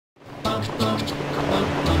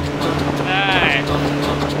Nice.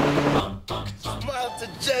 Smart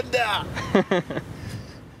agenda.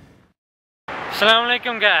 Assalamu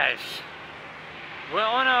alaikum guys. We're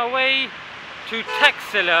on our way to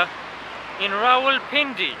Taxila in Rawal,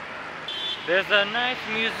 Pindi. There's a nice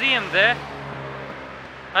museum there.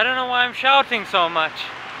 I don't know why I'm shouting so much,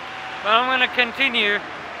 but I'm gonna continue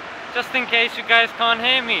just in case you guys can't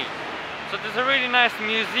hear me. So there's a really nice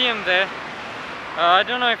museum there. I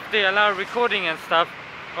don't know if they allow recording and stuff,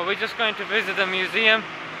 but we're just going to visit the museum.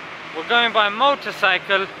 We're going by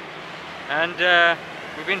motorcycle, and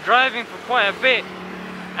we've been driving for quite a bit,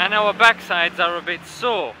 and our backsides are a bit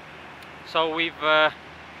sore. So we've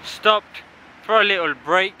stopped for a little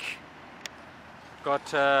break.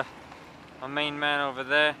 Got our main man over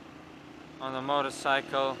there on the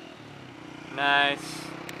motorcycle. Nice.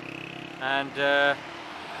 And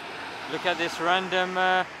look at this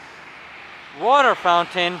random water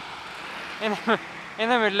fountain in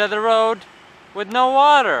the middle of the road with no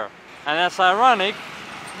water. And that's ironic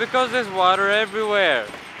because there's water everywhere.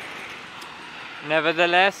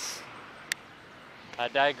 Nevertheless, I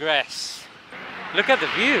digress. Look at the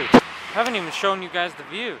view. I haven't even shown you guys the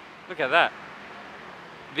view. Look at that.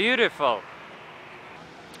 Beautiful.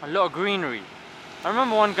 A lot of greenery. I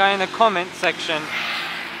remember one guy in the comment section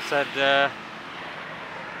said that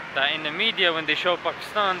in the media when they show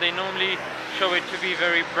Pakistan, they normally show it to be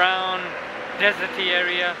very brown, deserty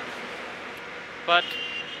area, but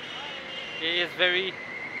it is very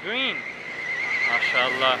green.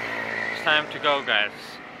 MashaAllah. It's time to go, guys.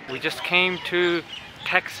 We just came to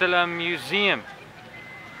Taxila Museum.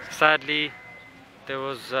 Sadly, there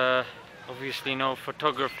was obviously no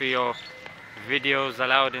photography or videos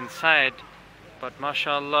allowed inside, but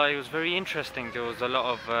mashallah, it was very interesting. There was a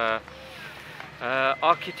lot of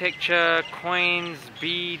architecture, coins,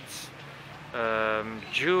 beads,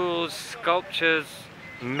 jewels, sculptures,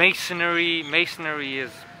 masonry. Masonry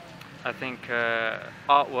is, I think,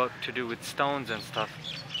 artwork to do with stones and stuff.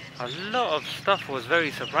 A lot of stuff was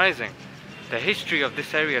very surprising. The history of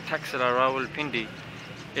this area, Taxila, Rawal, Pindi,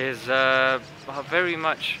 is very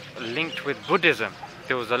much linked with Buddhism.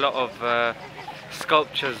 There was a lot of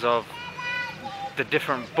sculptures of the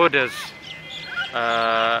different Buddhas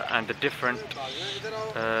and the different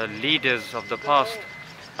leaders of the past.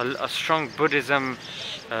 A strong Buddhism,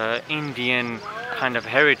 Indian kind of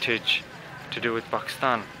heritage to do with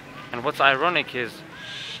Pakistan. And what's ironic is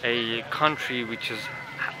a country which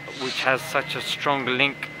has such a strong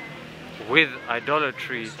link with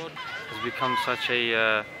idolatry has become such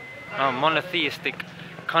a monotheistic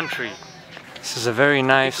country. This is a very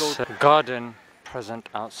nice garden present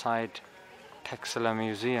outside Taxila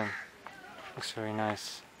Museum. Looks very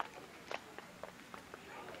nice.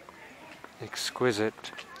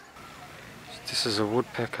 Exquisite. This is a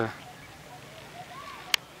woodpecker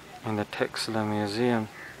in the Taxila Museum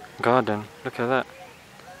garden. Look at that.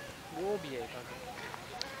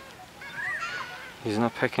 He's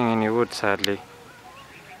not pecking any wood, sadly.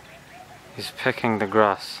 He's pecking the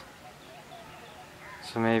grass.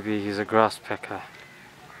 So maybe he's a grass pecker.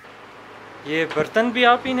 ये बर्तन भी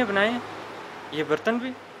आप ही ने बनाए हैं? ये बर्तन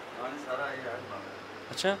भी?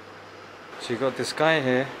 अच्छा. So you got this guy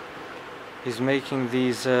here. He's making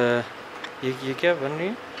these. ये क्या बन रही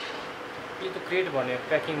है? ये तो crate बने,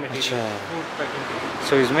 packing material, food packing.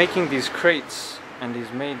 So he's making these crates, and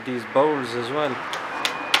he's made these bowls as well,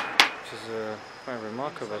 which is quite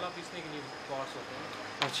remarkable.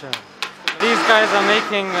 Achha. These guys are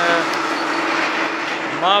making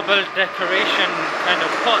marble decoration kind of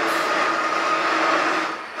pots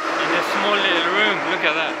in this small little room. Look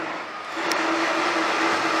at that.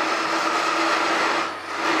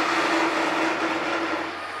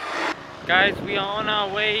 Guys, we are on our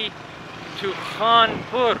way to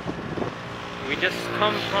Khanpur. We just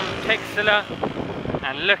come from Taxila,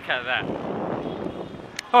 and look at that.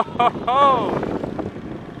 Ho ho ho!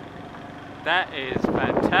 That is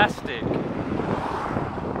fantastic.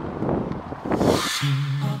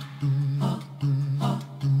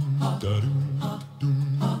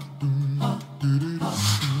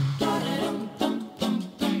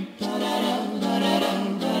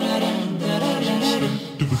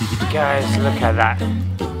 Guys, look at that. Oh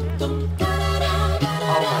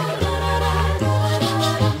my god.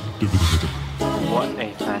 What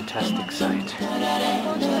a fantastic sight.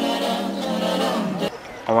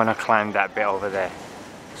 I want to climb that bit over there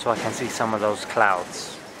so I can see some of those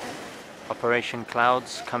clouds. Operation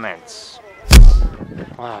Clouds commence.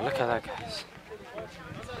 Wow, look at that, guys.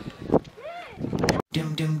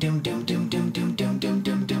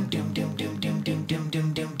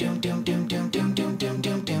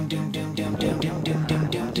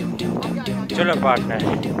 Chalo partner.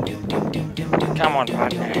 Come on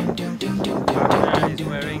partner. Partner is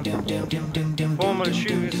wearing formal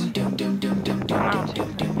shoes. Come out.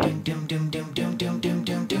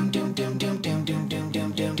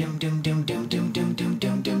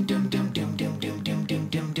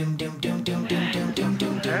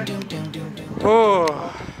 Oh.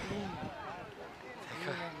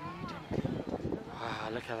 Wow,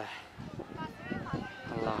 look at that.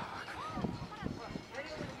 Allah.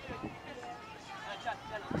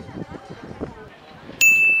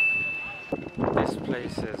 This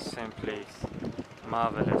place is simply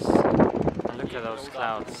marvelous. And look at those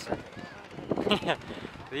clouds.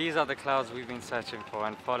 These are the clouds we've been searching for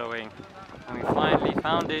and following, and we finally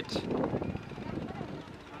found it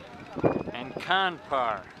in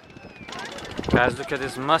Khanpur. Guys, look at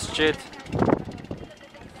this masjid.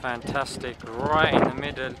 Fantastic, right in the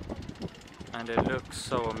middle, and it looks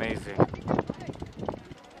so amazing.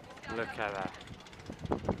 Look at that.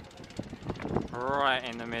 Right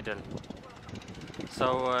in the middle.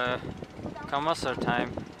 So come Asr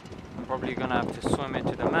time, I'm probably gonna have to swim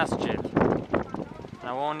into the masjid. And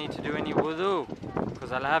I won't need to do any wudu,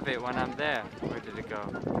 because I'll have it when I'm there. Where did it go?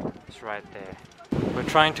 It's right there. We're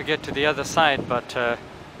trying to get to the other side, but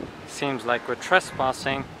seems like we're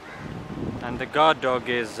trespassing, and the guard dog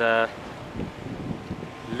is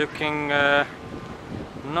looking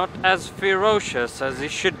not as ferocious as he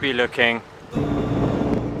should be looking. This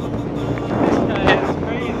guy is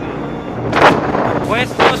crazy. We're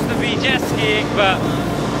supposed to be jet skiing, but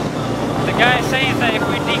the guy says that if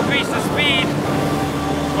we decrease the speed,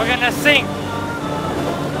 we're gonna sink.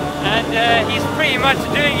 And he's pretty much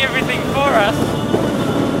doing everything for us.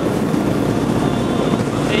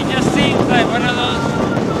 It just seems like one of those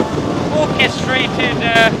orchestrated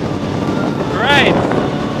rides.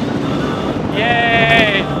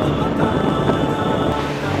 Yay!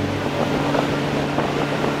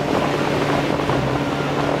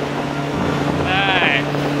 Nice.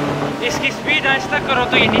 इसकी speed आहिस्ता करो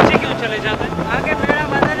तो ये नीचे क्यों चले जाते हैं? आगे पेड़ा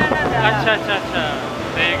बंद है ना। अच्छा अच्छा अच्छा.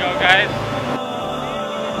 There you go, guys.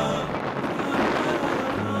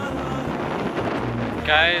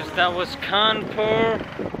 Guys, that was Khanpur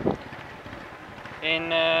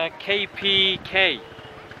in KPK.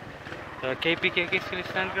 KPK किसके लिए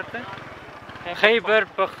stand करते हैं? Khyber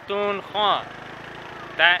Pakhtunkhwa.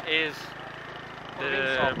 That is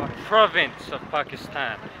the province of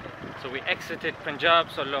Pakistan. So we exited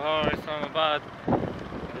Punjab, so Lahore, Islamabad,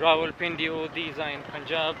 Rawal, Pindi, all these are in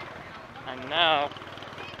Punjab. And now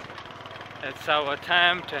it's our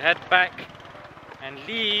time to head back and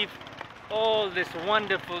leave all this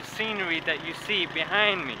wonderful scenery that you see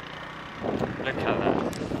behind me. Look at that.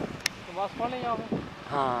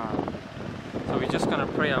 So we're just gonna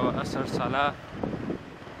pray our Asr Salah.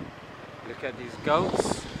 Look at these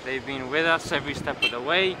goats. They've been with us every step of the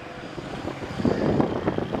way.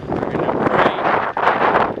 We're gonna pray,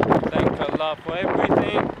 thank Allah for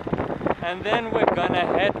everything, and then we're gonna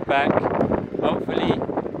head back. Hopefully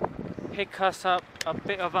pick us up a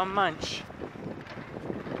bit of a munch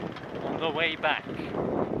on the way back.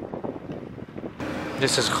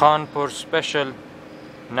 This is Khanpur special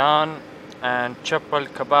naan and chapal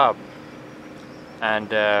kebab, and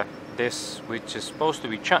this, which is supposed to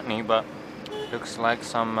be chutney but looks like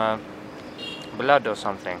some blood or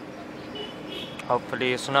something.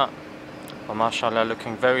 Hopefully it's not, but mashallah,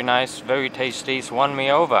 looking very nice, very tasty. It's won me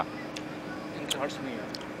over.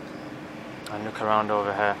 And look around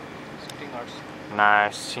over here.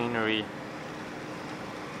 Nice scenery,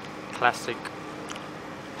 classic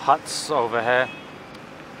huts over here,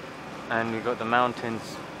 and we've got the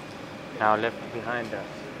mountains now left behind us.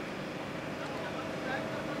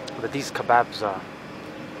 But these kebabs are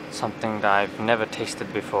something that I've never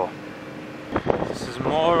tasted before. This is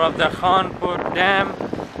more of the Khanpur Dam.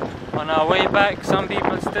 On our way back, some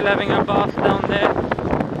people still having a bath down there.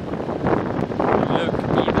 Look,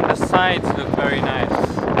 even the sides look very nice.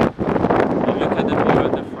 And look at the view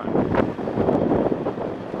at the front.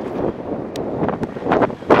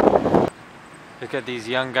 Look at these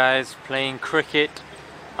young guys playing cricket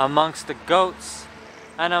amongst the goats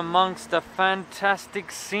and amongst the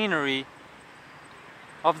fantastic scenery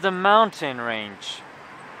of the mountain range.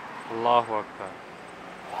 Allahu Akbar.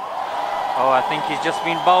 Oh, I think he's just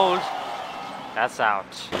been bowled. That's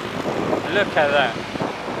out. Look at that.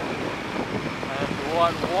 And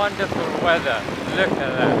what wonderful weather. Look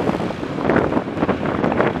at that.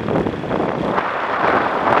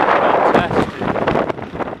 Fantastic.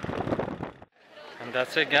 And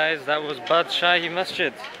that's it, guys. That was Badshahi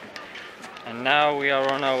Masjid. And now we are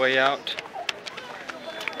on our way out.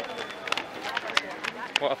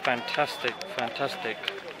 What a fantastic, fantastic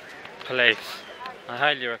place. I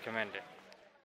highly recommend it.